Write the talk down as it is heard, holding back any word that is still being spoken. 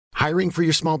Hiring for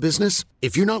your small business?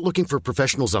 If you're not looking for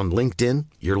professionals on LinkedIn,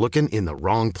 you're looking in the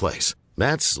wrong place.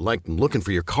 That's like looking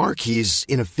for your car keys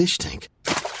in a fish tank.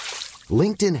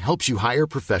 LinkedIn helps you hire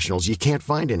professionals you can't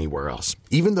find anywhere else,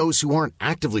 even those who aren't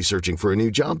actively searching for a new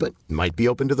job but might be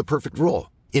open to the perfect role.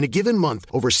 In a given month,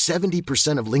 over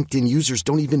 70% of LinkedIn users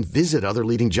don't even visit other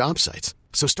leading job sites.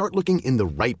 So start looking in the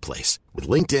right place. With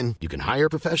LinkedIn, you can hire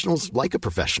professionals like a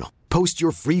professional. Post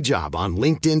your free job on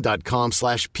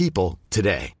linkedin.com/people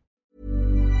today.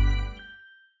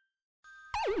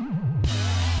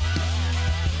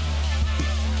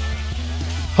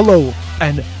 Hello,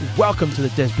 and welcome to the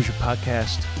Des Bishop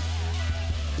Podcast.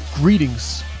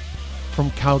 Greetings from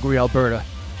Calgary, Alberta,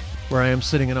 where I am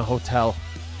sitting in a hotel,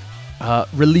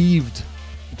 relieved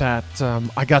that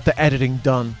I got the editing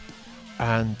done,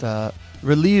 and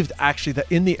relieved actually that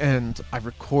in the end I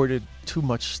recorded too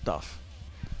much stuff.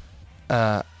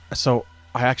 So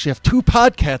I actually have 2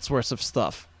 podcasts worth of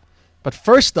stuff. But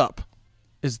first up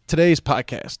is today's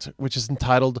podcast, which is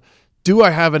entitled, Do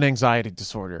I Have an Anxiety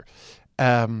Disorder?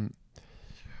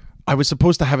 I was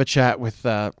supposed to have a chat with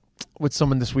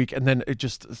someone this week, and then it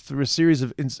just, through a series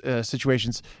of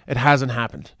situations, it hasn't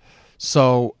happened.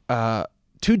 So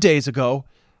 2 days ago,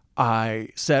 I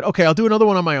said, okay, I'll do another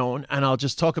one on my own, and I'll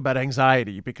just talk about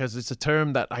anxiety, because it's a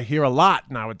term that I hear a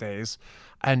lot nowadays.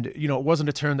 And, you know, it wasn't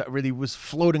a term that really was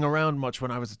floating around much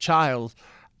when I was a child.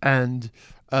 And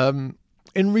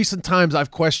in recent times,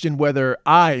 I've questioned whether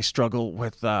I struggle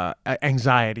with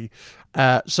anxiety.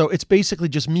 So it's basically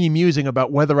just me musing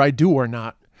about whether I do or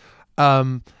not.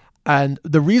 And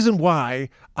the reason why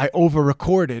I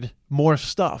over-recorded more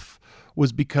stuff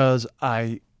was because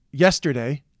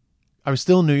yesterday, I was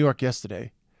still in New York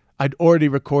yesterday. I'd already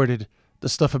recorded the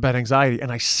stuff about anxiety, and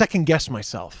I second-guessed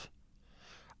myself.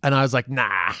 And I was like,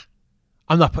 nah,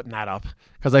 I'm not putting that up,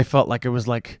 because I felt like it was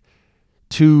like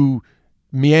too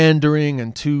meandering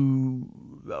and too,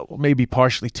 maybe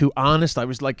partially too honest. I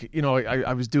was like, you know,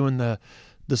 I was doing the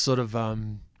sort of, I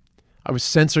was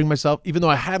censoring myself, even though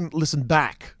I hadn't listened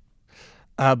back.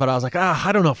 But I was like,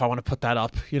 I don't know if I want to put that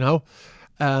up, you know?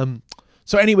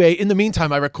 So anyway, in the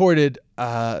meantime, I recorded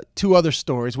 2 other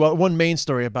stories. Well, one main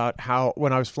story about how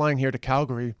when I was flying here to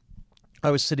Calgary,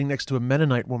 I was sitting next to a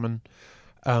Mennonite woman,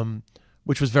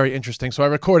 which was very interesting. So I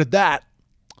recorded that.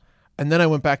 And then I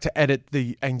went back to edit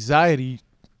the anxiety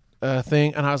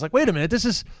thing, and I was like, wait a minute, this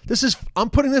is I'm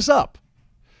putting this up.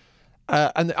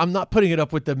 And I'm not putting it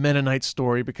up with the Mennonite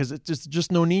story, because it's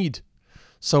just no need.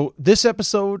 So this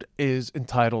episode is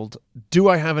entitled, Do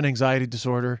I Have an Anxiety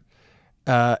Disorder?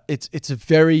 It's a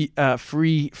very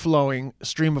free-flowing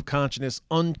stream of consciousness,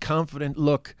 unconfident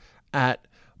look at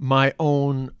my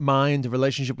own mind, the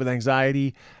relationship with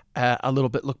anxiety, a little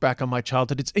bit look back on my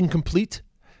childhood. It's incomplete.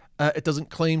 It doesn't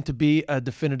claim to be a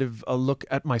definitive look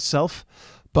at myself,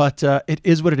 but it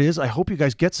is what it is. I hope you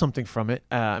guys get something from it.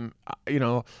 You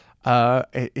know,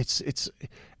 it's.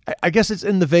 I guess it's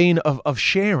in the vein of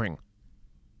sharing,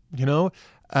 you know,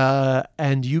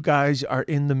 and you guys are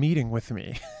in the meeting with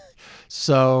me.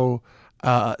 So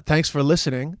thanks for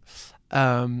listening.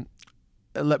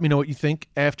 Let me know what you think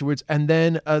afterwards. And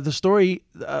then the story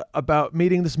about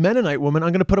meeting this Mennonite woman, I'm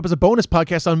going to put up as a bonus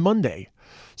podcast on Monday.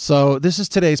 So this is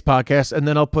today's podcast, and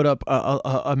then I'll put up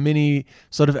a mini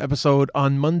sort of episode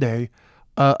on Monday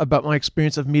about my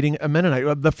experience of meeting a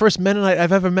Mennonite. The first Mennonite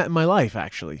I've ever met in my life,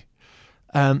 actually.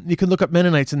 You can look up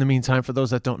Mennonites in the meantime for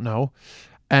those that don't know.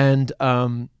 And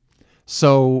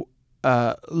so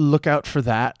look out for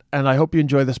that. And I hope you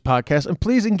enjoy this podcast. And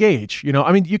please engage. You know,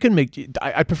 I mean, you can make.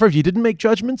 I prefer if you didn't make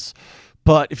judgments.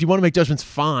 But if you want to make judgments,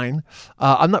 fine.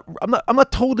 I'm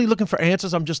not totally looking for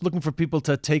answers. I'm just looking for people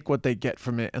to take what they get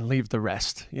from it and leave the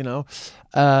rest, you know?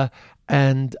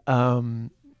 Thank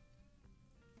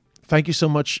you so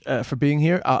much for being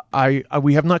here.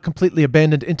 We have not completely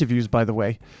abandoned interviews, by the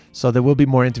way. So there will be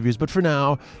more interviews. But for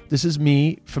now, this is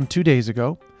me from 2 days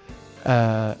ago,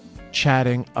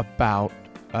 chatting about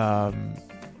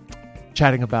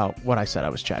what I said I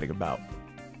was chatting about.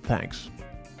 Thanks.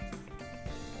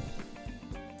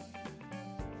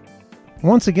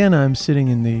 Once again, I'm sitting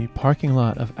in the parking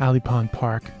lot of Alley Pond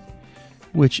Park,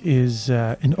 which is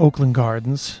in Oakland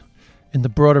Gardens, in the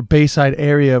broader Bayside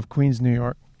area of Queens, New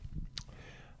York.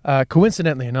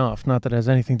 Coincidentally enough, not that it has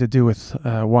anything to do with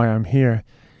why I'm here,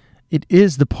 it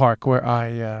is the park where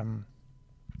I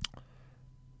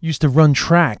used to run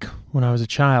track when I was a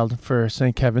child for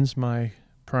St. Kevin's, my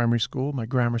primary school, my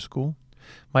grammar school,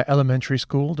 my elementary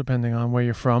school, depending on where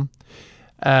you're from.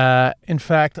 In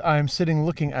fact, I'm sitting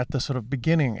looking at the sort of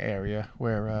beginning area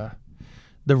where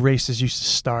the races used to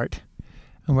start,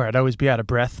 and where I'd always be out of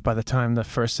breath by the time the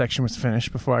first section was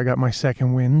finished before I got my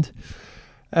second wind.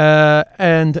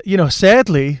 And,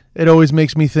 sadly, it always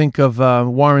makes me think of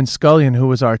Warren Scullion, who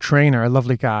was our trainer, a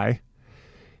lovely guy.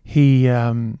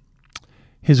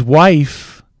 His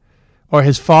wife, or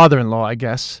his father-in-law, I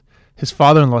guess, his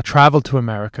father-in-law traveled to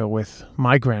America with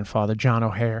my grandfather, John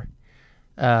O'Hare.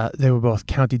 They were both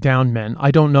County Down men.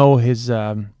 I don't know his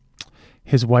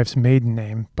wife's maiden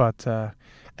name, but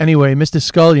anyway, Mr.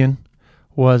 Scullion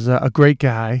was a great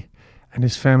guy, and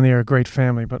his family are a great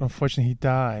family, but unfortunately he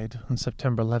died on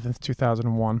September 11th,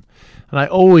 2001. And I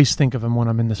always think of him when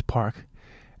I'm in this park,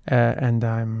 and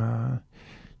I'm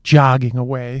jogging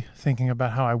away, thinking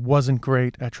about how I wasn't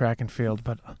great at track and field,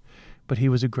 but he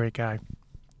was a great guy.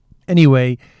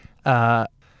 Anyway, I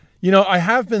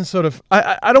have been sort of,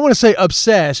 I don't want to say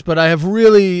obsessed, but I have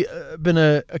really been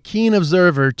a keen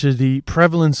observer to the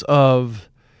prevalence of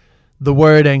the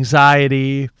word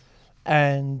anxiety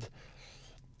and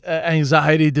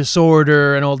anxiety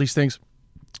disorder and all these things.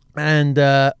 And,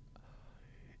 the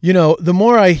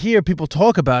more I hear people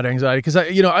talk about anxiety, because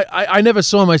I never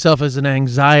saw myself as an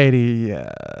anxiety,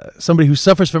 somebody who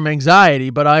suffers from anxiety,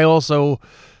 but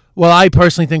I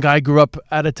personally think I grew up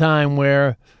at a time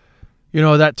where,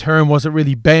 that term wasn't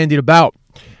really bandied about.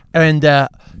 And,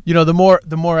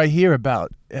 the more I hear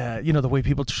about, the way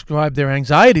people describe their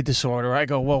anxiety disorder, I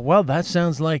go, well, that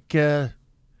sounds like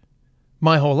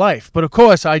my whole life. But of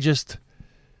course, I'm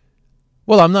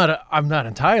not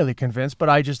entirely convinced, but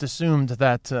I just assumed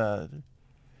that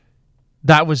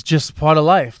that was just part of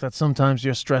life, that sometimes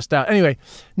you're stressed out. Anyway,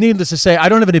 needless to say, I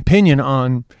don't have an opinion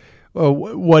on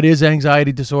what is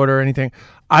anxiety disorder or anything.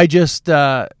 I just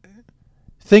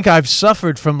think I've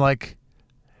suffered from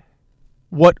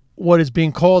what is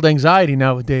being called anxiety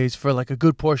nowadays for a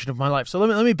good portion of my life. So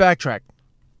let me backtrack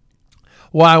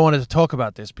why I wanted to talk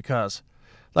about this, because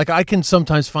I can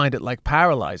sometimes find it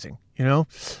paralyzing,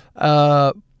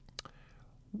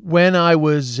 when I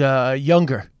was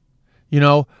younger,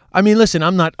 listen,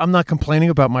 I'm not complaining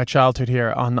about my childhood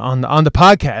here on the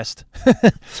podcast,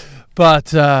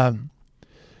 but I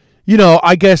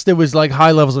guess there was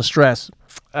high levels of stress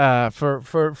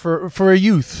for a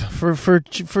youth,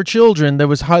 for children. There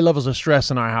was high levels of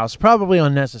stress in our house, probably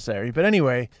unnecessary. But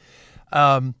anyway,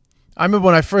 I remember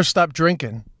when I first stopped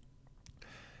drinking,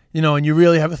 and you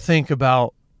really have to think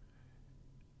about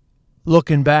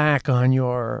looking back on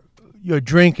your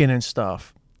drinking and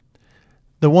stuff.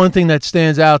 The one thing that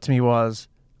stands out to me was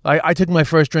I took my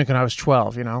first drink when I was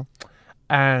 12,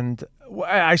 and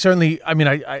I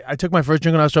took my first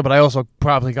drink when I was 12, but I also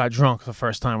probably got drunk the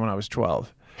first time when I was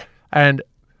 12. And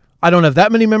I don't have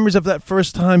that many memories of that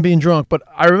first time being drunk, but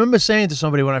I remember saying to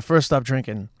somebody when I first stopped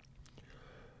drinking,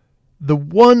 the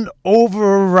one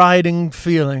overriding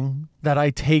feeling that I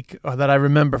take, or that I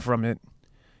remember from it,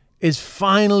 is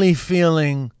finally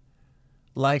feeling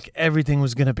like everything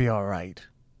was going to be all right.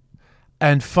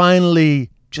 And finally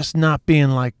just not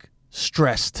being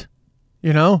stressed,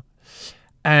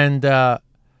 And,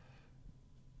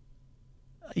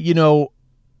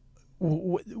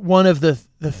 one of the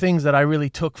things that I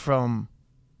really took from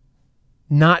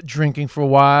not drinking for a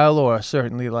while, or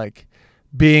certainly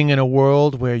being in a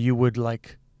world where you would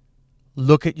look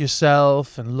at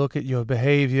yourself and look at your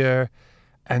behavior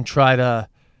and try to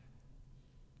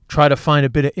find a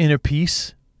bit of inner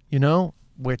peace,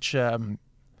 which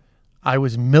I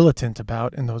was militant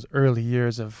about in those early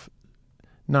years of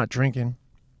not drinking.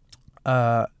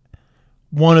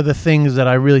 One of the things that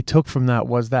I really took from that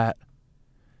was that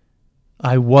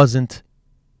I wasn't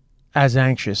as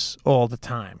anxious all the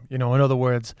time. In other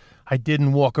words, I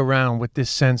didn't walk around with this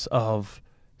sense of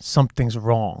something's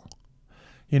wrong,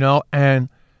 and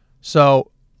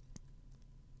so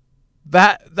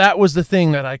that was the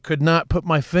thing that I could not put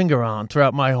my finger on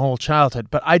throughout my whole childhood.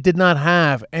 But I did not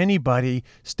have anybody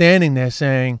standing there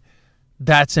saying,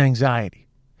 that's anxiety,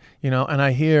 and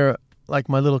I hear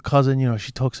my little cousin,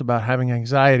 she talks about having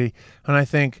anxiety, and I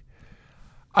think,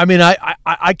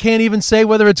 I can't even say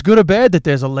whether it's good or bad that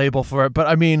there's a label for it, but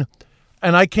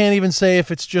and I can't even say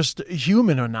if it's just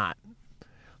human or not.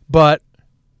 But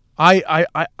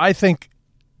I think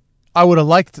I would have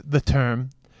liked the term,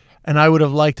 and I would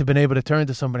have liked to have been able to turn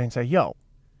to somebody and say, yo,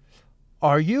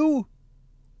 are you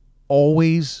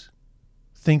always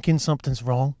thinking something's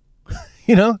wrong?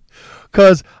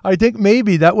 Because I think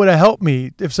maybe that would have helped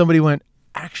me if somebody went,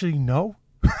 actually, no.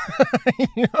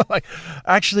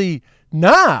 Actually,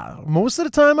 nah. Most of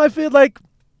the time I feel like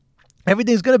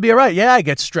everything's going to be all right. Yeah, I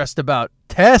get stressed about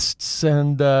tests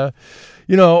and,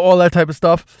 all that type of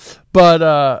stuff.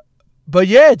 But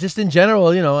yeah, just in general,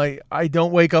 I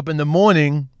don't wake up in the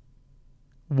morning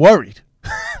worried.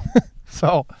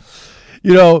 So,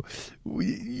 So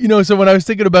when I was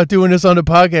thinking about doing this on the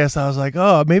podcast, I was like,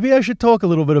 oh, maybe I should talk a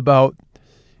little bit about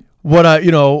what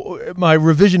my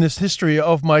revisionist history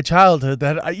of my childhood.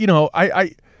 That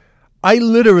I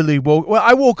literally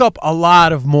woke up a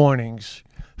lot of mornings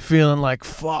feeling like,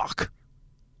 fuck,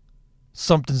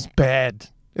 something's bad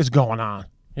is going on,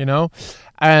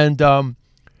 and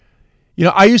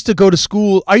I used to go to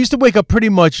school. I used to wake up pretty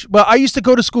much. Well, I used to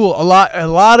go to school a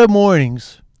lot of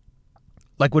mornings,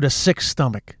 like with a sick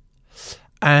stomach,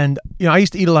 and I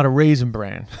used to eat a lot of Raisin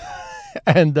Bran,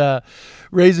 and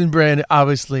Raisin Bran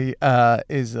obviously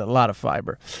is a lot of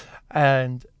fiber,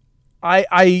 and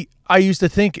I used to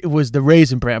think it was the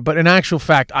Raisin Bran, but in actual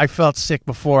fact, I felt sick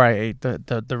before I ate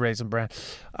the Raisin Bran.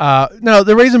 Now,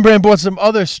 the Raisin Bran brought some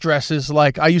other stresses,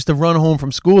 like I used to run home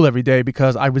from school every day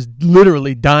because I was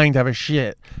literally dying to have a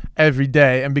shit every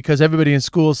day, and because everybody in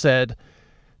school said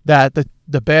that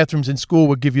the bathrooms in school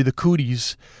would give you the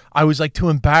cooties, I was like too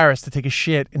embarrassed to take a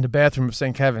shit in the bathroom of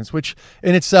St. Kevin's, which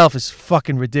in itself is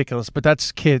fucking ridiculous, but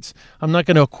that's kids. I'm not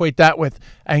going to equate that with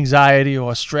anxiety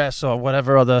or stress or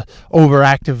whatever other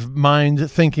overactive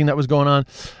mind thinking that was going on.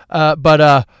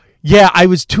 Yeah, I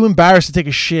was too embarrassed to take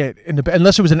a shit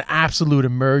unless it was an absolute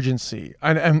emergency.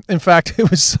 And in fact,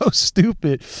 it was so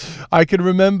stupid. I can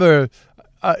remember...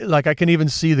 I can even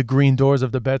see the green doors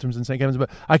of the bathrooms in St. Kevin's, but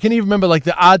I can even remember like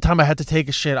the odd time I had to take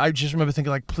a shit. I just remember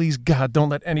thinking like, please God, don't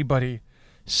let anybody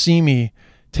see me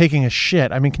taking a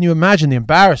shit. I mean, can you imagine the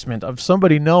embarrassment of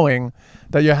somebody knowing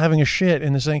that you're having a shit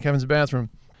in the St. Kevin's bathroom?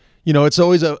 It's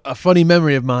always a funny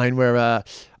memory of mine where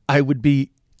I would be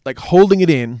like holding it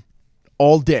in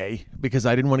all day because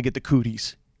I didn't want to get the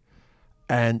cooties.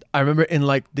 And I remember in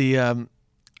like when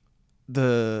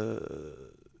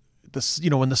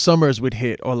the summers would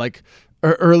hit, or like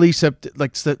early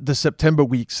the September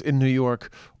weeks in New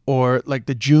York, or like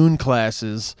the June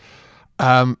classes,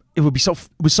 it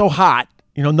was so hot,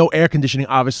 no air conditioning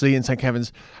obviously in St.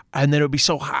 Kevin's, and then it would be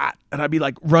so hot, and I'd be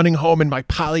like running home in my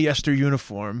polyester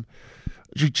uniform,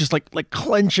 just like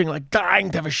clenching, like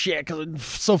dying to have a shit because I'm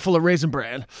so full of Raisin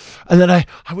Bran. And then I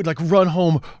would like run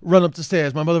up the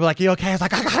stairs. My mother would be like, you okay? I was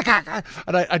like,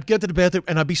 and I'd get to the bathroom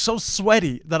and I'd be so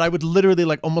sweaty that I would literally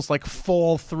like almost like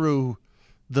fall through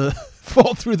the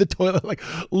toilet, like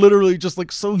literally just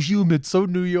like so humid, so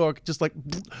New York, just like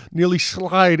nearly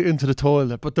slide into the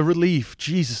toilet. But the relief,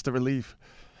 Jesus, the relief.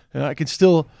 I can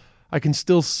still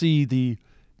see the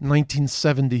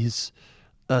 1970s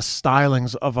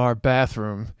stylings of our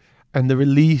bathroom and the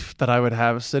relief that I would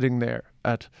have sitting there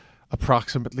at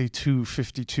approximately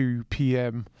 2:52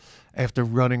 p.m. after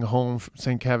running home from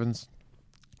St. Kevin's,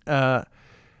 or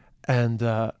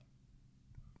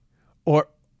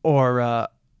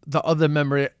the other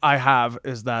memory I have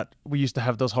is that we used to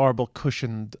have those horrible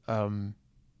cushioned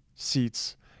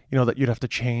seats, that you'd have to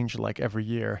change like every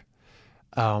year,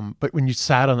 but when you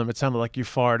sat on them it sounded like you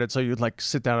farted, so you'd like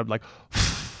sit down and like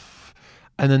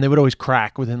and then they would always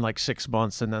crack within like 6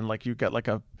 months, and then like you get like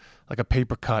a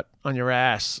paper cut on your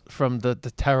ass from the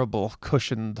terrible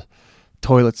cushioned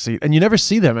toilet seat, and you never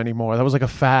see them anymore. That was like a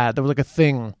fad. That was like a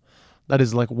thing that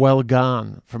is like well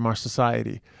gone from our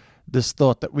society. This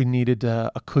thought that we needed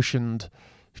a cushioned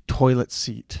toilet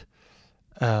seat.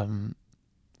 I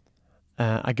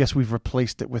guess we've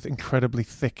replaced it with incredibly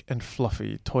thick and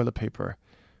fluffy toilet paper,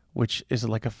 which is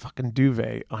like a fucking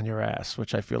duvet on your ass,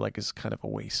 which I feel like is kind of a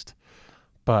waste.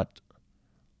 But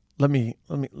let me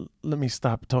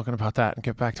stop talking about that and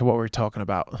get back to what we were talking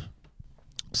about.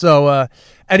 So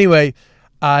anyway,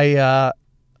 I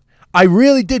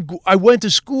really did. I went to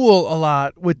school a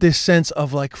lot with this sense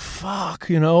of like, fuck,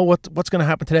 what's going to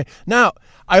happen today. Now,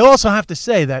 I also have to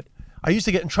say that I used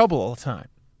to get in trouble all the time,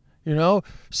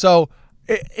 So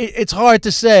it's hard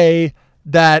to say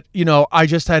that, I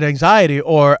just had anxiety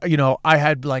or, I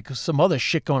had like some other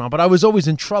shit going on, but I was always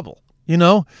in trouble.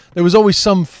 There was always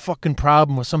some fucking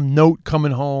problem or some note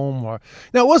coming home, or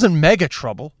now it wasn't mega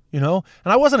trouble, and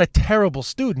I wasn't a terrible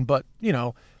student, but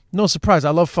no surprise. I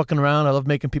love fucking around. I love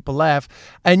making people laugh.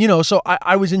 And, so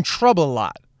I was in trouble a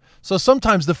lot. So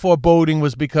sometimes the foreboding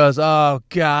was because, oh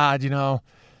God,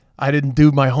 I didn't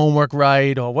do my homework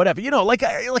right or whatever,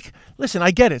 listen,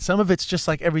 I get it. Some of it's just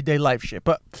like everyday life shit,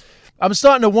 but I'm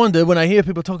starting to wonder when I hear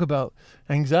people talk about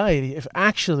anxiety, if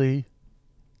actually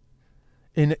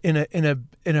in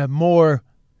a more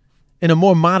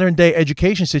modern day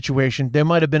education situation, there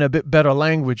might have been a bit better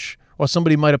language, or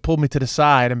somebody might have pulled me to the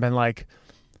side and been like,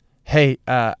 hey,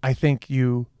 I think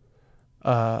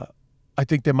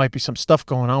there might be some stuff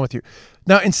going on with you.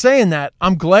 Now, in saying that,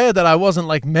 I'm glad that I wasn't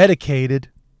like medicated,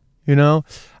 and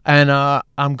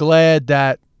I'm glad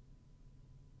that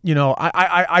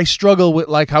I struggle with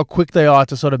like how quick they are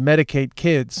to sort of medicate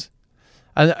kids.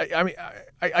 And I mean,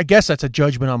 I guess that's a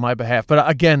judgment on my behalf. But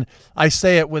again, I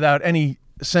say it without any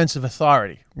sense of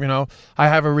authority. I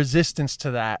have a resistance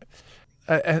to that.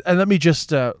 And let me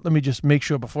just make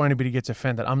sure before anybody gets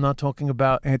offended, I'm not talking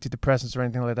about antidepressants or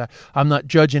anything like that. I'm not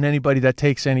judging anybody that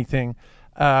takes anything.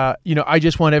 I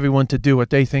just want everyone to do what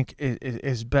they think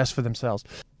is best for themselves.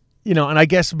 And I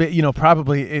guess,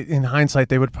 probably in hindsight,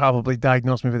 they would probably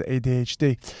diagnose me with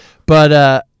ADHD.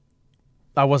 But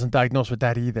I wasn't diagnosed with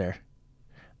that either.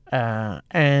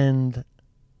 And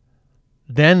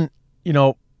then,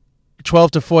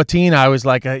 12 to 14, I was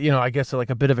like, I guess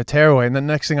like a bit of a tearaway. And the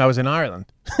next thing I was in Ireland,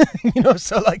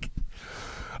 so like,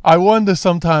 I wonder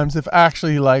sometimes if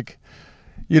actually like,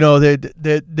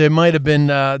 there might have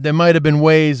been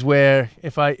ways where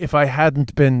if I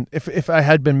had been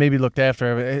maybe looked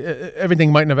after,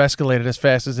 everything mightn't have escalated as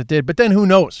fast as it did. But then who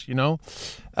knows, who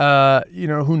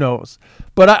knows?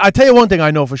 But I tell you one thing I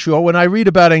know for sure. When I read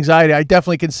about anxiety, I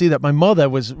definitely can see that my mother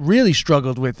was really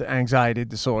struggled with anxiety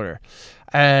disorder.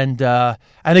 And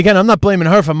again, I'm not blaming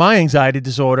her for my anxiety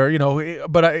disorder,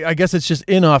 but I guess it's just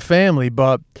in our family.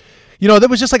 But there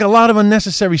was just like a lot of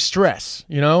unnecessary stress,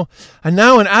 and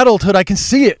now in adulthood, I can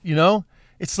see it,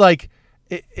 it's like,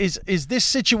 is this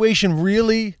situation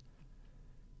really,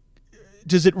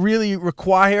 does it really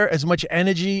require as much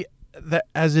energy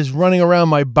as is running around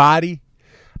my body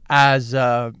as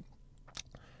there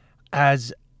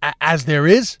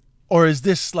is, or is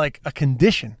this like a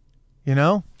condition,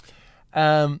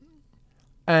 and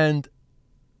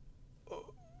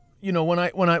when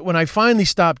I finally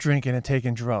stopped drinking and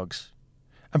taking drugs.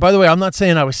 And by the way, I'm not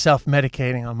saying I was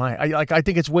self-medicating on I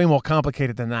think it's way more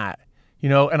complicated than that,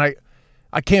 and I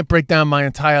can't break down my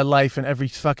entire life and every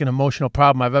fucking emotional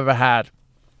problem I've ever had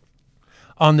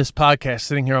on this podcast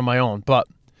sitting here on my own. But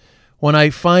when I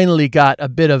finally got a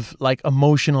bit of like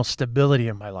emotional stability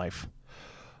in my life,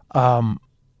 the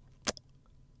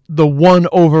one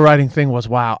overriding thing was,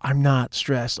 wow, I'm not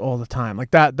stressed all the time.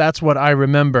 Like that's what I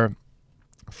remember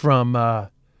from,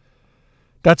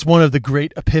 that's one of the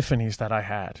great epiphanies that I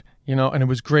had, and it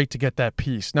was great to get that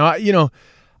peace. Now,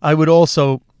 I would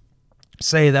also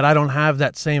say that I don't have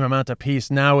that same amount of peace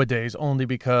nowadays, only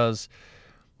because,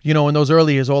 in those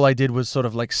early years, all I did was sort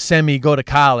of like go to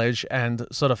college and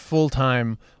sort of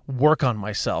full-time work on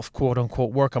myself, quote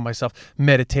unquote, work on myself,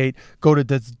 meditate, go to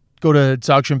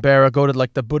Dzogchen Bera, go to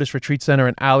like the Buddhist retreat center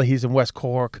in Allihies in West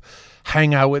Cork,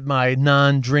 hang out with my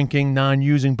non-drinking,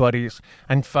 non-using buddies,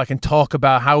 and fucking talk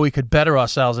about how we could better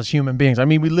ourselves as human beings. I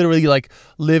mean, we literally like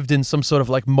lived in some sort of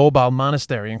like mobile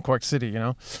monastery in Cork City,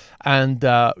 and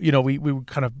we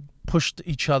kind of pushed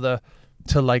each other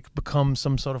to like become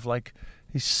some sort of like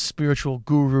spiritual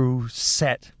guru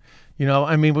set.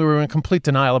 I mean, we were in complete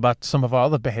denial about some of our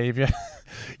other behavior,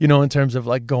 in terms of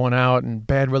like going out and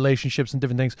bad relationships and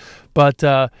different things. But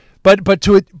it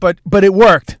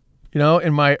worked,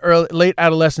 in my late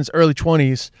adolescence, early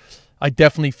 20s, I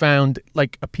definitely found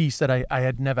like a peace that I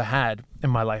had never had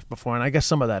in my life before. And I guess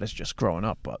some of that is just growing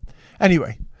up. But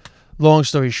anyway, long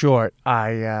story short,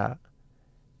 I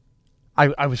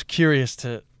was curious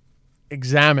to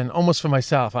examine almost for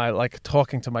myself. I like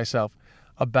talking to myself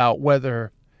about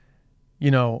whether,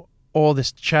 all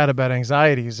this chat about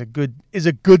anxiety is a good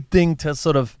thing to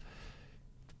sort of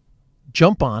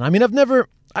jump on. I mean,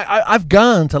 I've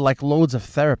gone to like loads of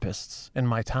therapists in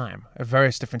my time at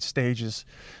various different stages,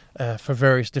 for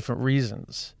various different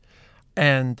reasons,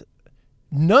 and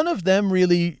none of them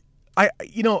really. I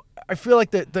feel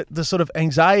like the sort of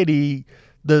anxiety,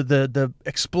 the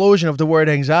explosion of the word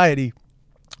anxiety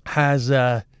has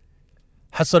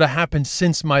sort of happened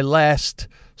since my last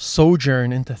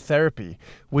sojourn into therapy,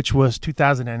 which was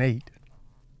 2008,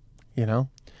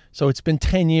 so it's been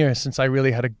 10 years since I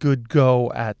really had a good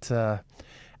go at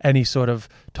any sort of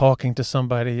talking to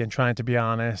somebody and trying to be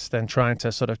honest and trying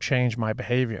to sort of change my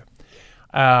behavior.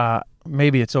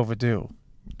 Maybe it's overdue.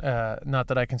 Not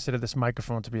that I consider this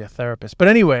microphone to be a therapist, but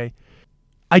anyway,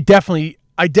 I definitely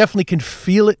can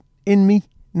feel it in me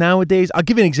nowadays. I'll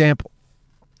give you an example.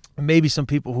 Maybe some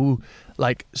people who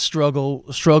like struggle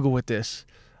with this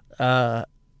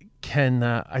can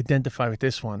identify with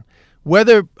this one.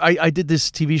 Whether I did this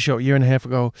TV show a year and a half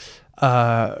ago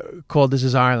called This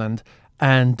Is Ireland,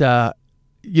 and the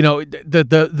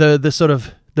sort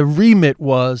of the remit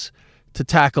was to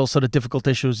tackle sort of difficult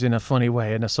issues in a funny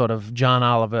way, in a sort of John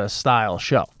Oliver style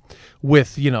show,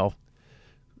 with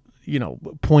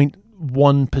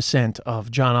 0.1% of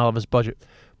John Oliver's budget,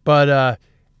 but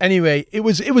anyway, it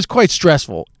was quite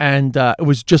stressful, and it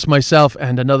was just myself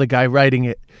and another guy writing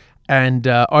it. and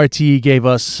RTE gave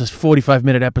us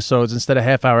 45-minute episodes instead of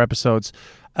half-hour episodes,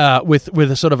 with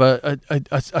a sort of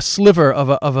a sliver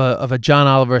of a John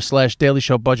Oliver / Daily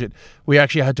Show budget. We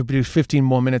actually had to produce 15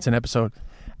 more minutes an episode,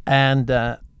 and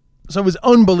so it was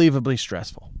unbelievably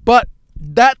stressful. But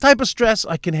that type of stress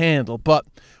I can handle. But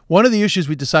one of the issues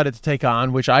we decided to take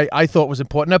on, which I thought was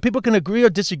important. Now, people can agree or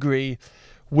disagree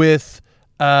with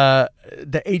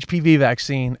the HPV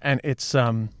vaccine and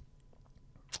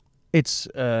its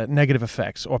negative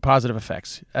effects or positive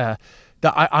effects.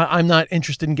 I'm not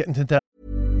interested in getting into that.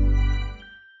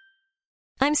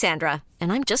 I'm Sandra,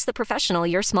 and I'm just the professional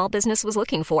your small business was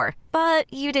looking for. But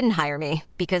you didn't hire me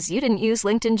because you didn't use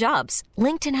LinkedIn Jobs.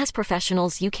 LinkedIn has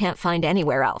professionals you can't find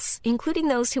anywhere else, including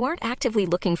those who aren't actively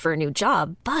looking for a new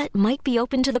job, but might be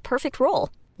open to the perfect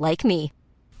role, like me.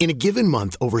 In a given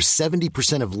month, over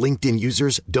 70% of LinkedIn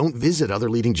users don't visit other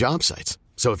leading job sites.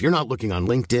 So if you're not looking on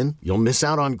LinkedIn, you'll miss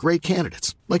out on great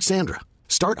candidates like Sandra.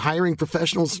 Start hiring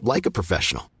professionals like a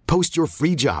professional. Post your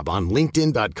free job on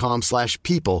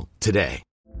linkedin.com/people today.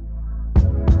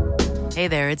 Hey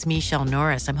there, it's Michelle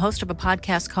Norris. I'm host of a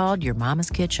podcast called Your Mama's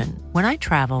Kitchen. When I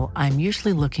travel, I'm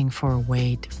usually looking for a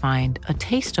way to find a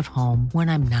taste of home when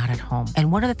I'm not at home.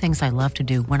 And one of the things I love to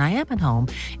do when I am at home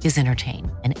is entertain.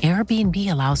 And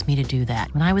Airbnb allows me to do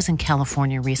that. When I was in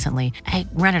California recently, I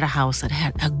rented a house that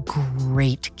had a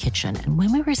great kitchen. And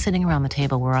when we were sitting around the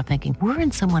table, we were all thinking, we're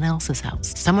in someone else's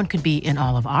house. Someone could be in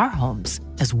all of our homes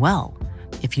as well.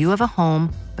 If you have a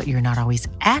home, but you're not always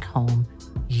at home,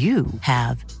 you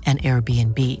have an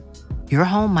Airbnb. Your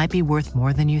home might be worth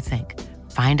more than you think.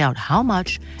 Find out how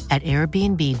much at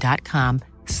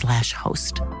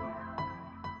airbnb.com/host.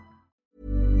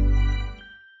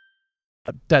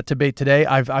 That debate today,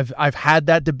 I've had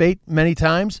that debate many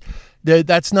times.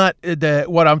 That's not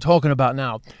what I'm talking about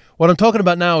now. What I'm talking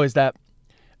about now is that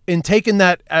in taking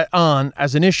that on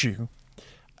as an issue,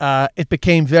 it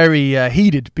became very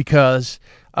heated because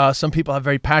some people have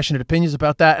very passionate opinions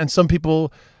about that, and some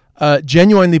people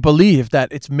genuinely believe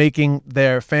that it's making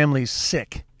their families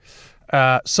sick.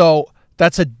 So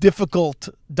that's a difficult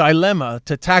dilemma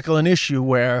to tackle, an issue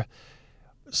where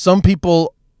some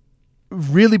people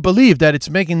really believe that it's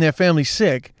making their family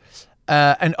sick,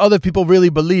 and other people really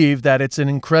believe that it's an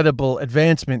incredible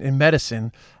advancement in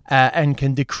medicine and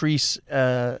can decrease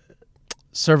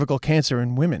cervical cancer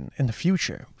in women in the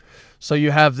future. So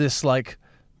you have this like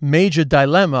major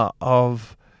dilemma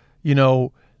of, you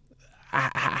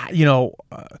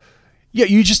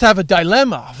just have a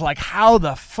dilemma of like, how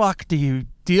the fuck do you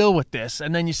deal with this?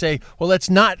 And then you say, well,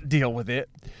 let's not deal with it.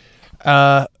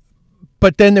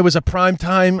 But then there was a prime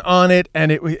time on it,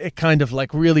 and it kind of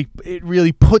like really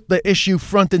put the issue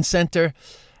front and center.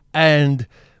 And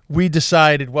we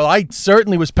decided, well, I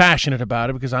certainly was passionate about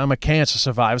it because I'm a cancer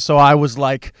survivor. So I was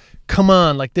like, come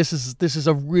on, like this is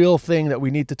a real thing that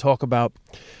we need to talk about.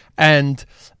 And,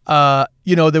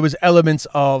 there was elements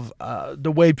of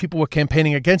the way people were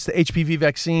campaigning against the HPV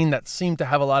vaccine that seemed to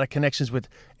have a lot of connections with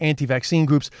anti-vaccine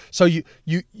groups. So you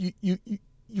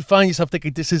find yourself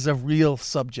thinking this is a real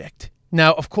subject.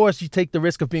 Now, of course, you take the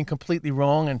risk of being completely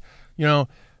wrong, and,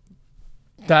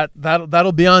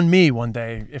 that'll be on me one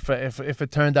day if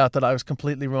it turned out that I was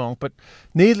completely wrong. But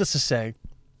needless to say,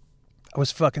 I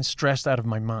was fucking stressed out of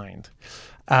my mind.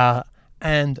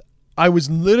 And I was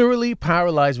literally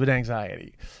paralyzed with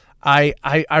anxiety. I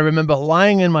remember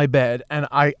lying in my bed, and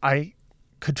I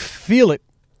could feel it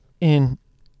in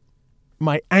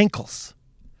my ankles.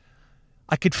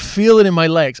 I could feel it in my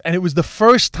legs. And it was the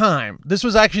first time. This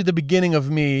was actually the beginning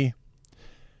of me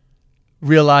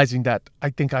realizing that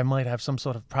I think I might have some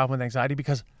sort of problem with anxiety,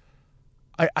 because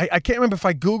I can't remember if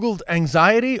I Googled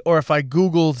anxiety or if I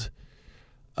Googled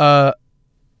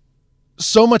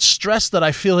so much stress that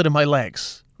I feel it in my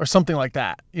legs or something like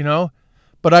that,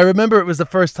 But I remember it was the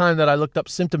first time that I looked up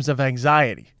symptoms of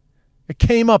anxiety. It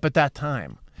came up at that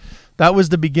time. That was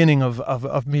the beginning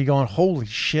of me going, holy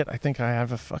shit, I think I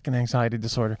have a fucking anxiety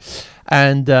disorder.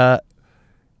 And it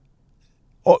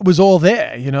was all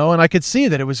there, and I could see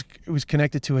that it was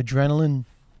connected to adrenaline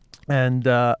and,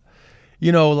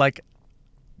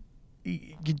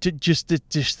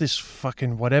 just this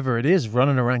fucking whatever it is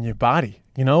running around your body,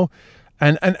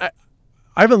 And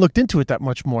I haven't looked into it that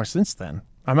much more since then.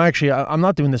 I'm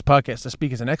not doing this podcast to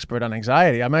speak as an expert on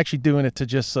anxiety. I'm actually doing it to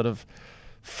just sort of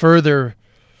further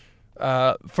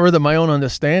my own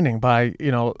understanding by,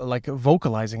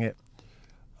 vocalizing it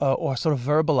or sort of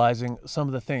verbalizing some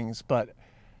of the things. But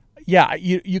yeah,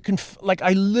 you can,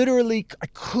 I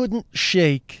couldn't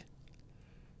shake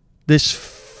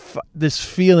this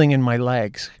feeling in my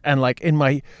legs and like in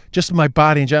my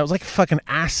body in general. It was like fucking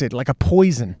acid, like a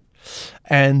poison.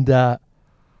 And,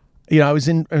 I was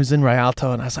in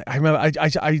Rialto, and I was like, I remember I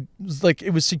was like,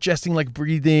 it was suggesting like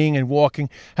breathing and walking,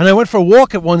 and I went for a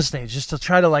walk at one stage just to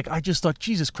try to like, I just thought,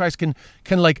 Jesus Christ, can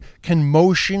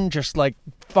motion just like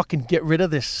fucking get rid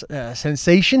of this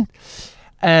sensation,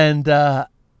 and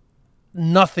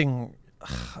nothing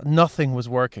was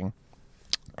working,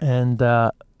 and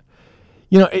and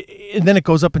then it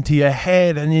goes up into your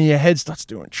head, and then your head starts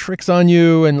doing tricks on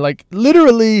you, and like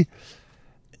literally.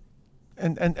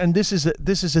 And this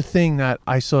is a thing that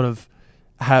I sort of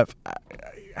have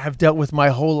dealt with my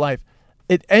whole life.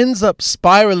 It ends up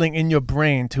spiraling in your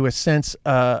brain to a sense,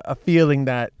 a feeling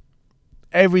that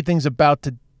everything's about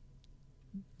to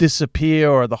disappear,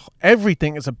 or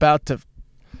everything is about to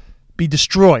be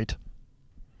destroyed.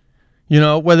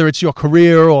 Whether it's your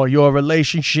career or your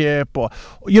relationship, or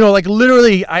like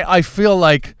literally, I feel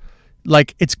like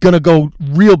it's gonna go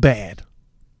real bad.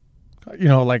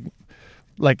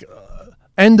 Like.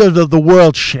 End of the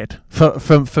world shit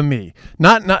for me.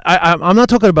 I'm not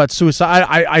talking about suicide.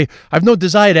 I have no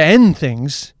desire to end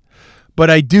things,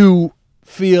 but I do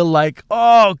feel like,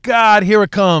 oh God, here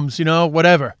it comes.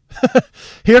 Whatever.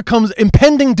 Here comes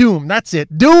impending doom. That's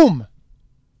it. Doom.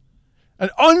 An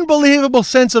unbelievable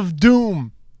sense of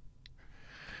doom.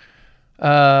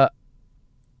 But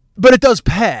it does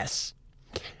pass.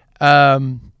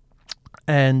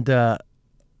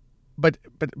 But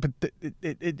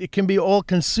it can be all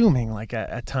consuming, like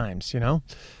at times,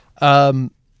 I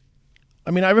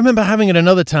remember having it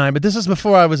another time, but this is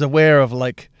before I was aware of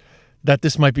like that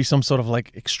this might be some sort of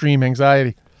like extreme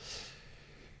anxiety.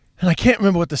 And I can't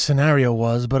remember what the scenario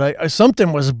was, but I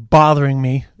something was bothering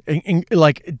me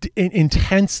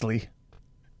intensely.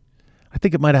 I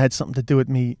think it might have had something to do with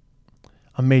a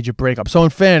major breakup. So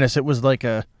in fairness, it was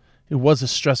a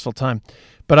stressful time.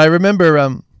 But I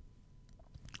remember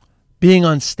being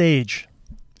on stage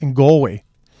in Galway,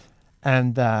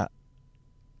 and I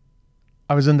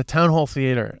was in the Town Hall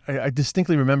Theatre. I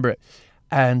distinctly remember it.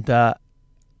 And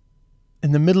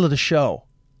in the middle of the show,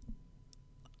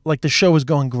 like the show was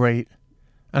going great,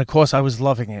 and of course I was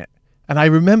loving it. And I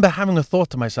remember having a thought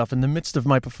to myself in the midst of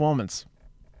my performance,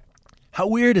 how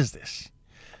weird is this?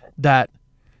 That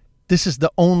this is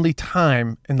the only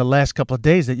time in the last couple of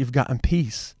days that you've gotten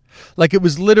peace. Like it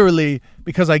was literally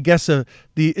because I guess the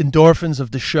endorphins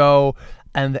of the show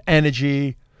and the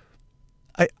energy.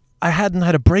 I hadn't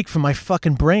had a break from my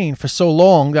fucking brain for so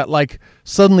long that like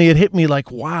suddenly it hit me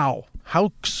like, wow,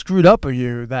 how screwed up are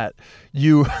you that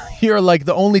you're like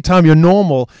the only time you're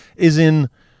normal is in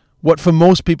what for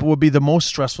most people would be the most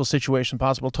stressful situation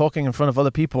possible, talking in front of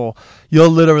other people. You'll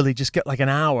literally just get like an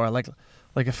hour, like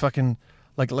a fucking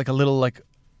like a little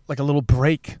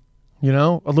break.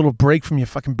 A little break from your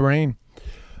fucking brain.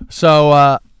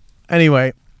 So,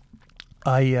 anyway,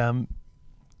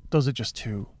 those are just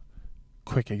two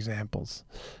quick examples.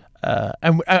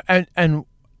 And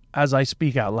as I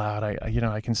speak out loud,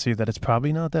 I can see that it's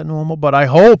probably not that normal, but I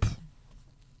hope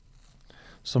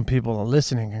some people are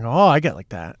listening and go, oh, I get like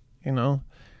that,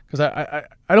 because I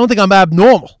don't think I'm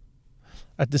abnormal.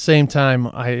 At the same time,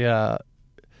 I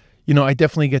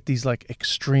definitely get these like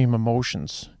extreme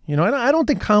emotions. And I don't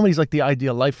think comedy's like the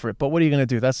ideal life for it, but what are you going to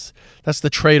do? That's the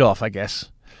trade-off, I guess.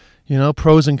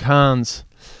 Pros and cons.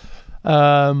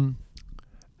 I've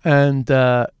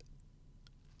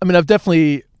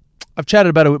chatted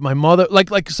about it with my mother.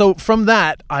 So from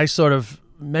that, I sort of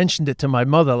mentioned it to my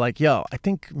mother, like, yo, I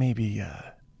think maybe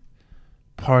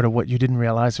part of what you didn't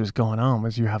realize was going on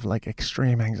was you have like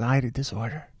extreme anxiety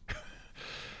disorder.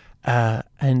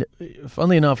 And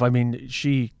funnily enough,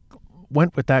 she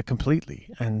went with that completely,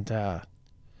 and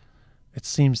it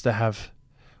seems to have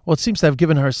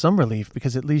given her some relief,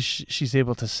 because at least she's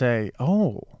able to say,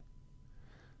 oh,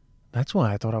 that's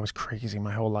why I thought I was crazy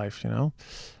my whole life,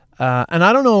 And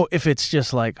I don't know if it's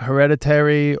just like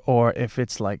hereditary or if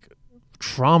it's like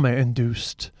trauma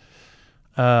induced.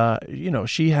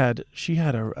 She had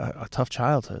a tough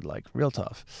childhood, like real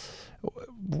tough,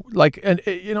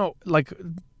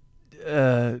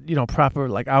 proper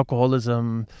like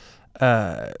alcoholism,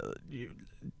 her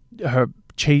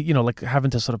having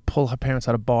to sort of pull her parents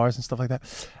out of bars and stuff like that,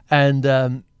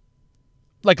 and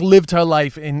lived her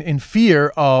life in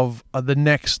fear of the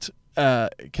next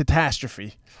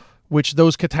catastrophe, which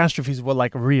those catastrophes were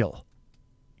like real,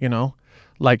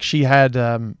 like she had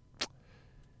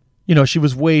she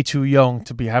was way too young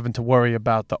to be having to worry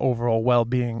about the overall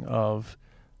well-being of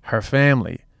her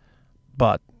family,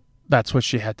 but that's what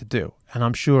she had to do. And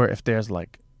I'm sure if there's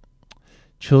like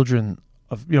children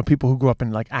of, people who grew up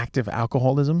in like active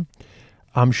alcoholism,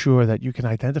 I'm sure that you can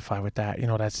identify with that,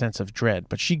 that sense of dread.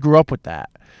 But she grew up with that.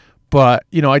 But,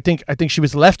 I think she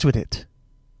was left with it,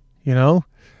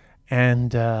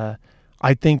 And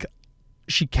I think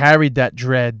she carried that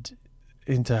dread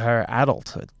into her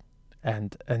adulthood,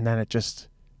 and then it just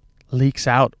leaks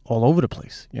out all over the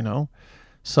place, you know?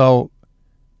 So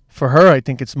for her, I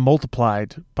think it's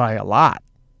multiplied by a lot.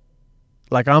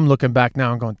 Like, I'm looking back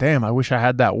now and going, damn, I wish I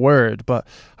had that word. But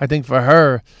I think for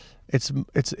her, it's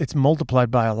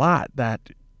multiplied by a lot, that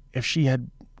if she had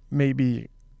maybe,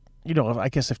 you know, I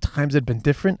guess if times had been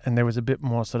different and there was a bit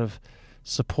more sort of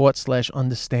support /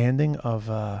 understanding of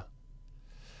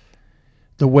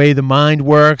the way the mind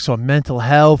works or mental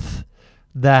health,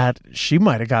 that she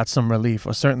might have got some relief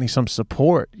or certainly some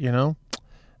support, you know,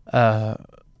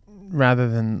 rather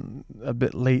than a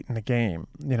bit late in the game,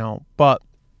 you know. But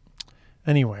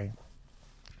anyway,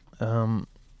 so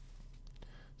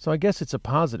I guess it's a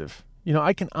positive. You know,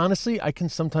 I can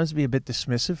sometimes be a bit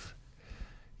dismissive,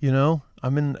 you know. I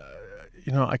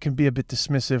can be a bit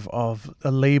dismissive of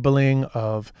a labeling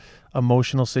of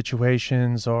emotional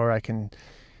situations, or I can,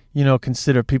 you know,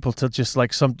 consider people to just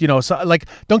like some, you know, so, like,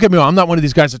 don't get me wrong, I'm not one of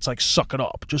these guys that's like, suck it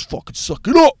up, just fucking suck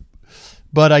it up.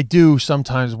 But I do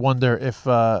sometimes wonder if,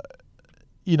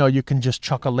 you know, you can just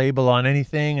chuck a label on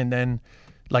anything and then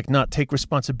like not take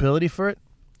responsibility for it.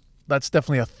 That's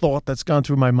definitely a thought that's gone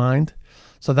through my mind.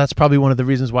 So that's probably one of the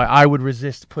reasons why I would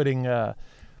resist putting a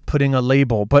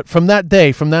label. But from that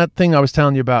day, from that thing I was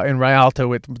telling you about in Rialto,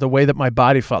 with the way that my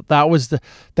body felt, that was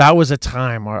a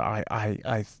time where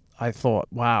I thought,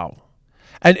 wow.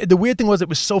 And the weird thing was, it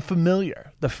was so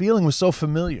familiar. The feeling was so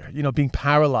familiar, you know, being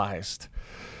paralyzed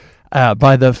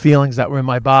by the feelings that were in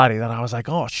my body, that I was like,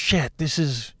 oh shit, this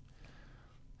is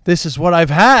what I've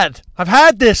had. I've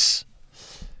had this.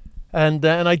 And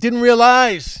I didn't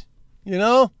realize, you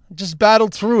know, just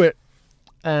battled through it.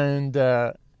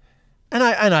 I've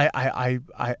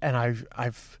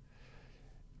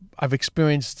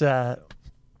experienced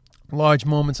large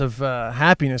moments of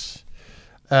happiness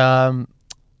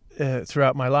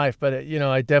throughout my life, but you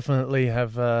know, I definitely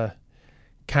have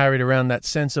carried around that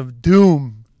sense of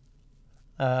doom,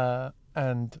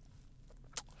 and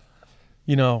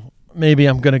you know, maybe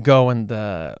I'm gonna go and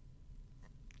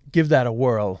give that a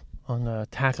whirl on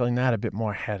tackling that a bit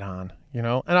more head on, you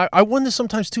know. And I wonder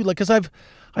sometimes too, like, because I've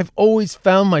always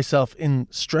found myself in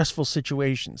stressful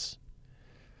situations.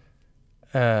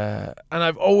 And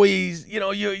I've always, you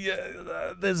know,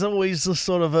 there's always a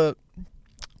sort of a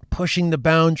pushing the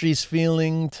boundaries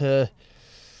feeling to,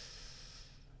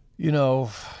 you know,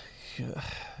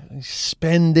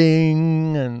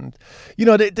 spending, and, you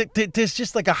know, there's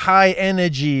just like a high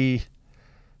energy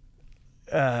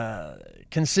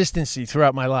consistency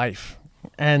throughout my life.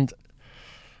 And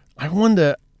I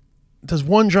wonder, does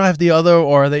one drive the other,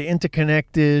 or are they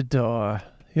interconnected, or,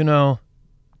 you know,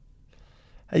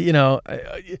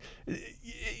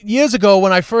 years ago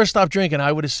when I first stopped drinking,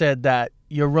 I would have said that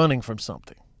you're running from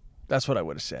something. That's what I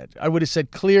would have said. I would have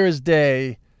said clear as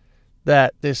day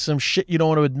that there's some shit you don't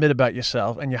want to admit about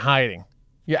yourself, and you're hiding.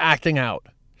 You're acting out.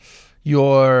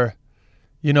 Your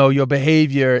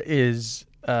behavior is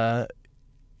a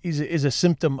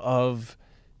symptom of,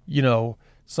 you know,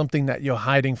 something that you're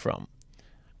hiding from.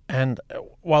 And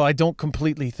while I don't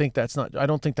completely think I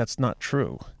don't think that's not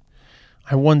true.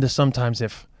 I wonder sometimes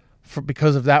if,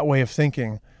 because of that way of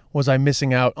thinking, was I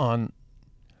missing out on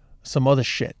some other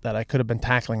shit that I could have been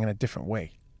tackling in a different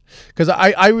way? Because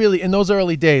I really, in those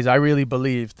early days, I really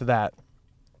believed that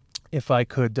if I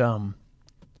could sort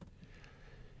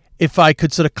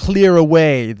of clear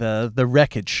away the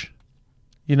wreckage,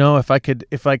 you know, if I could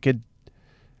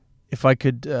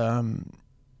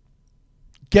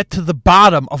get to the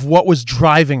bottom of what was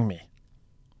driving me,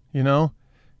 you know,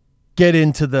 get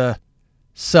into the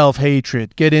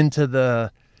self-hatred, get into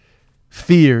the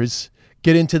fears,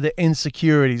 get into the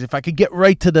insecurities. If I could get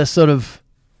right to the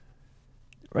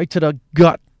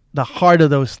gut, the heart of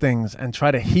those things, and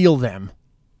try to heal them,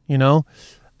 you know,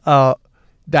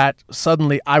 that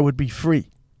suddenly I would be free.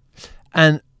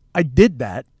 And I did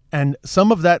that. And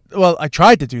some of that, well, I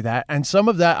tried to do that. And some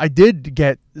of that I did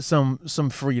get some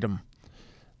freedom,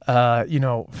 you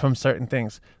know, from certain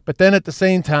things. But then at the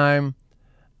same time,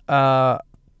 I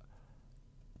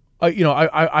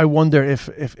wonder if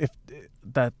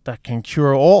that can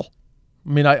cure all. I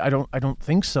mean, I don't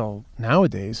think so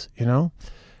nowadays, you know.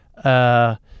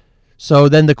 So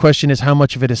then the question is, how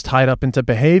much of it is tied up into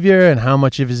behavior, and how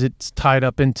much of it is tied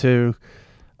up into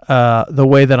the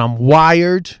way that I'm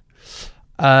wired.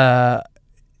 How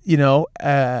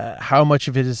much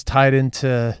of it is tied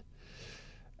into,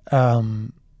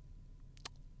 well,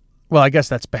 I guess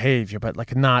that's behavior, but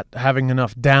like not having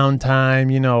enough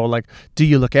downtime, you know, like, do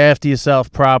you look after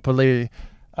yourself properly?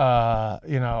 All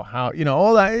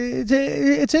that.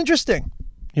 It's interesting.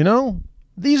 You know,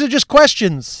 these are just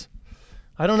questions.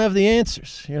 I don't have the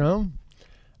answers, you know.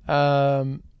 I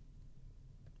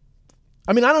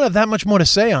mean, I don't have that much more to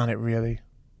say on it, really.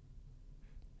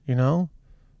 You know?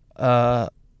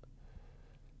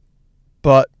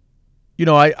 But, you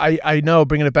know, I know,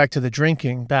 bringing it back to the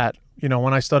drinking, that, you know,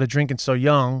 when I started drinking so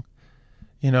young,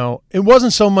 you know, it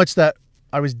wasn't so much that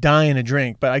I was dying to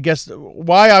drink, but I guess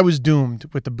why I was doomed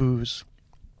with the booze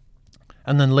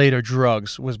and then later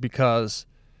drugs was because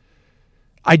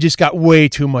I just got way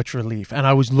too much relief and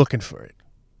I was looking for it,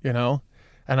 you know?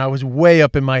 And I was way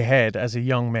up in my head as a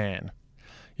young man.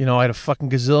 You know, I had a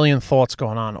fucking gazillion thoughts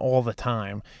going on all the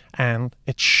time, and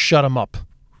it shut them up,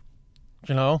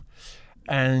 you know?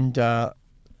 And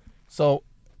so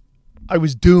I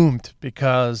was doomed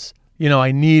because, you know,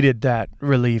 I needed that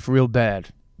relief real bad.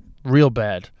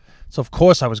 So, of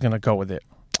course, I was going to go with it.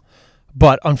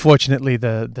 But, unfortunately,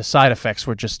 the side effects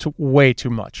were just way too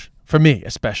much, for me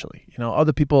especially. You know,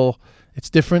 other people, it's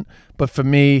different. But for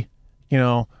me, you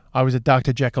know, I was a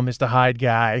Dr. Jekyll, Mr. Hyde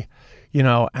guy, you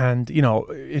know, and, you know,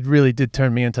 it really did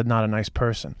turn me into not a nice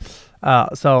person.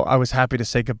 So I was happy to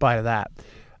say goodbye to that.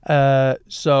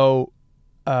 So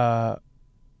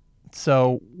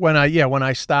when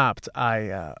I stopped,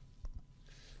 I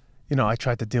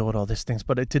tried to deal with all these things,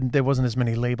 but there wasn't as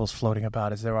many labels floating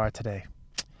about as there are today.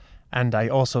 And I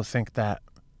also think that,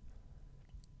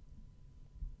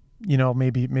 you know,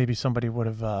 maybe somebody would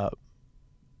have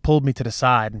pulled me to the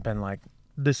side and been like,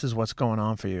 this is what's going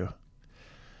on for you.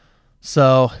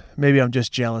 So maybe I'm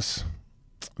just jealous.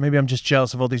 Maybe I'm just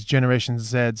jealous of all these Generation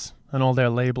Zs and all their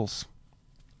labels.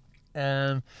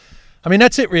 And I mean,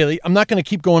 that's it really. I'm not going to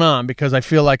keep going on because I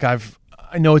feel like I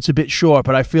know it's a bit short,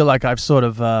 but I feel like I've sort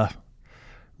of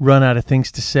run out of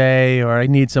things to say, or I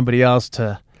need somebody else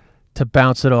to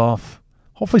bounce it off.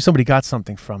 Hopefully somebody got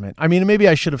something from it. I mean, maybe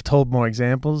I should have told more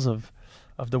examples of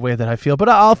the way that I feel, but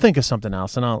I'll think of something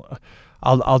else and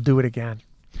I'll do it again.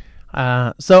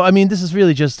 So, I mean, this is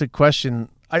really just a question.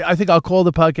 I think I'll call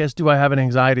the podcast, Do I Have an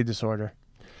Anxiety Disorder?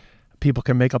 People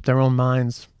can make up their own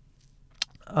minds.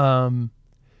 The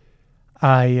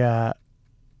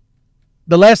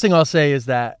last thing I'll say is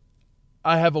that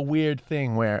I have a weird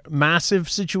thing where massive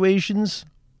situations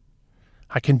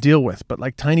I can deal with, but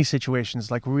like tiny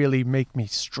situations like really make me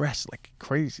stress like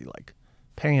crazy, like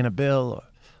paying a bill or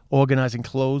organizing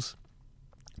clothes.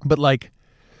 But like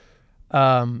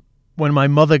when my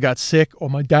mother got sick or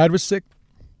my dad was sick,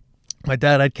 my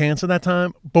dad had cancer that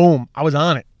time, boom, I was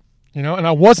on it, you know, and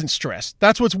I wasn't stressed.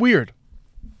 That's what's weird.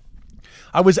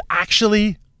 I was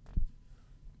actually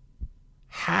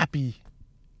happy,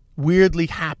 weirdly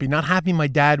happy. Not happy my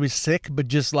dad was sick, but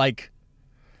just like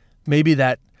maybe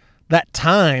that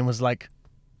time was like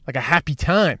a happy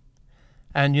time.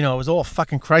 And, you know, it was all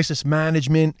fucking crisis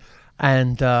management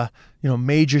and, you know,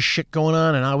 major shit going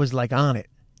on. And I was like on it,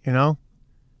 you know,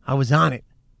 I was on it,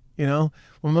 you know.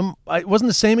 It wasn't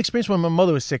the same experience when my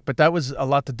mother was sick, but that was a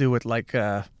lot to do with like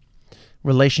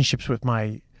relationships with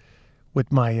my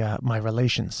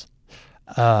relations.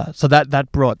 So that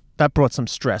brought some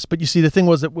stress. But you see, the thing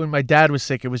was that when my dad was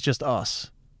sick, it was just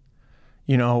us,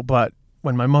 you know, but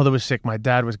when my mother was sick, my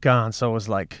dad was gone. So it was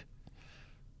like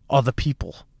other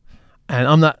people. And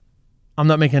I'm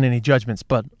not making any judgments,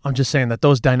 but I'm just saying that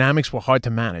those dynamics were hard to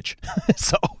manage.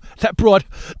 So that brought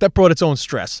its own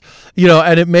stress, you know,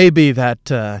 and it may be that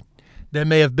there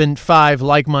may have been 5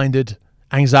 like-minded,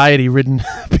 anxiety-ridden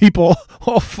people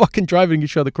all fucking driving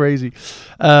each other crazy.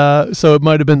 So it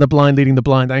might have been the blind leading the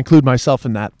blind. I include myself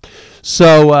in that.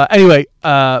 So anyway,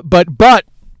 but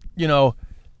you know,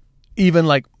 even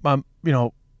like my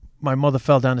mother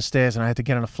fell down the stairs and I had to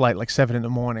get on a flight like 7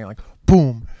 a.m. Like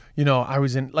boom, you know, I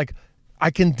was in like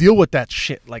I can deal with that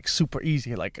shit like super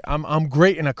easy. Like I'm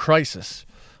great in a crisis,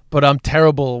 but I'm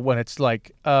terrible when it's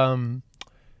like, did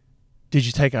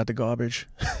you take out the garbage?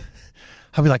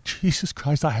 I'll be like, Jesus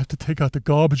Christ, I have to take out the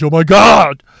garbage. Oh my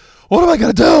God, what am I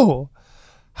gonna do?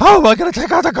 How am I gonna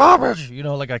take out the garbage? You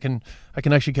know, like I can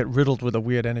actually get riddled with a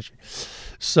weird energy.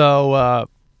 So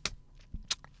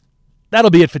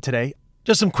that'll be it for today.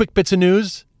 Just some quick bits of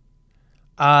news.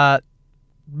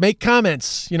 Make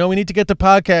comments. You know, we need to get the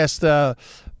podcast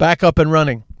back up and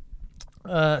running.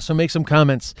 So make some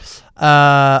comments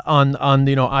on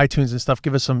iTunes and stuff.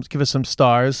 Give us some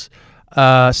stars.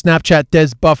 Snapchat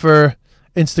Des Buffer,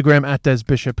 Instagram @Des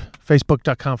Bishop,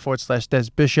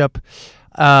 Facebook.com/Des Bishop.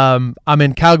 I'm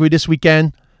in Calgary this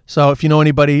weekend, so if you know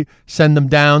anybody, send them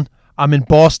down. I'm in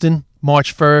Boston,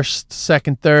 March 1st,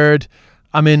 2nd, 3rd.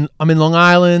 I'm in Long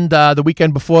Island the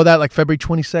weekend before that, like February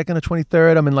 22nd or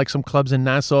 23rd. I'm in like some clubs in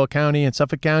Nassau County and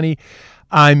Suffolk County.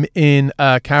 I'm in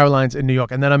Caroline's in New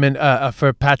York, and then I'm in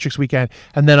for Patrick's weekend,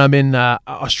 and then I'm in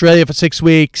Australia for 6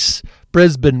 weeks,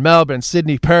 Brisbane, Melbourne,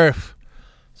 Sydney, Perth.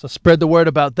 So spread the word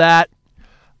about that.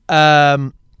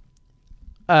 What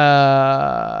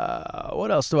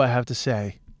else do I have to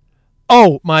say?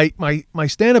 Oh, my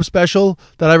stand-up special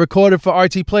that I recorded for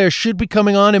RT Player should be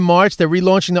coming on in March. They're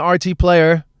relaunching the RT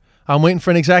Player. I'm waiting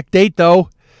for an exact date, though,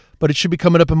 but it should be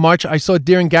coming up in March. I saw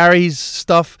Dear and Gary's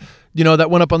stuff, that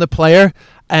went up on the Player,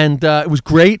 and it was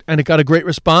great, and it got a great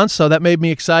response, so that made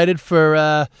me excited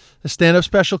for the stand-up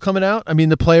special coming out. I mean,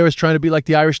 the Player is trying to be like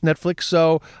the Irish Netflix,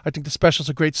 so I think the special's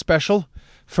a great special.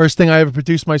 First thing I ever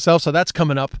produced myself, so that's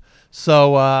coming up.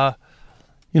 So,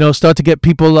 start to get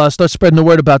people, start spreading the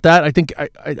word about that. I think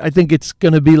it's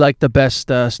going to be like the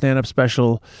best stand-up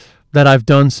special that I've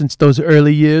done since those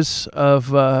early years of,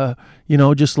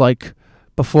 just like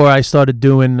before I started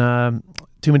doing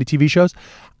too many TV shows.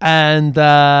 And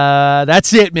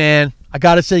that's it, man. I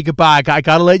got to say goodbye. I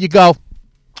got to let you go.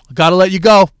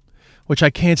 Which I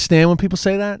can't stand when people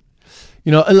say that.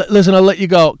 Listen, I'll let you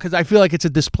go because I feel like it's a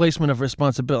displacement of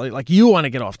responsibility. Like you want to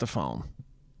get off the phone,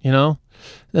 and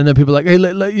then people are like,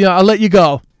 hey, I'll let you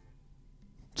go.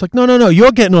 It's like, no,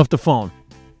 you're getting off the phone.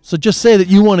 So just say that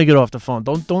you want to get off the phone.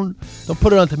 Don't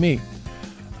put it onto me.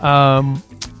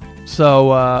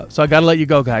 So I got to let you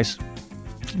go, guys.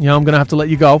 I'm going to have to let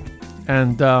you go.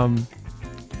 And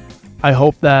I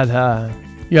hope that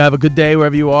you have a good day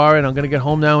wherever you are. And I'm going to get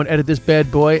home now and edit this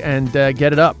bad boy and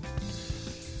get it up.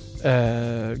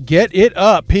 Get it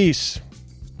up. Peace.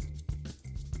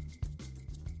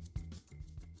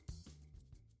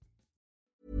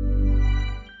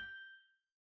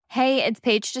 Hey, it's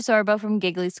Paige DeSorbo from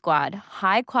Giggly Squad.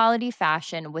 High quality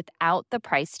fashion without the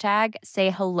price tag. Say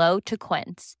hello to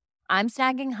Quince. I'm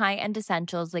snagging high-end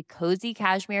essentials like cozy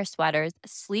cashmere sweaters,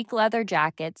 sleek leather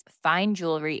jackets, fine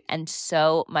jewelry, and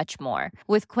so much more.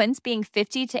 With Quince being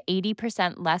 50 to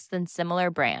 80% less than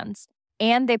similar brands.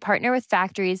 And they partner with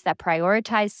factories that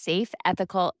prioritize safe,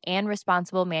 ethical, and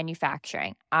responsible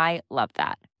manufacturing. I love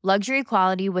that. Luxury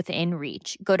quality within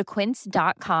reach. Go to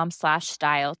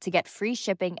quince.com/style to get free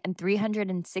shipping and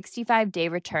 365-day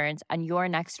returns on your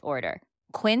next order.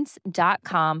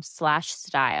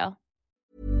 Quince.com/style.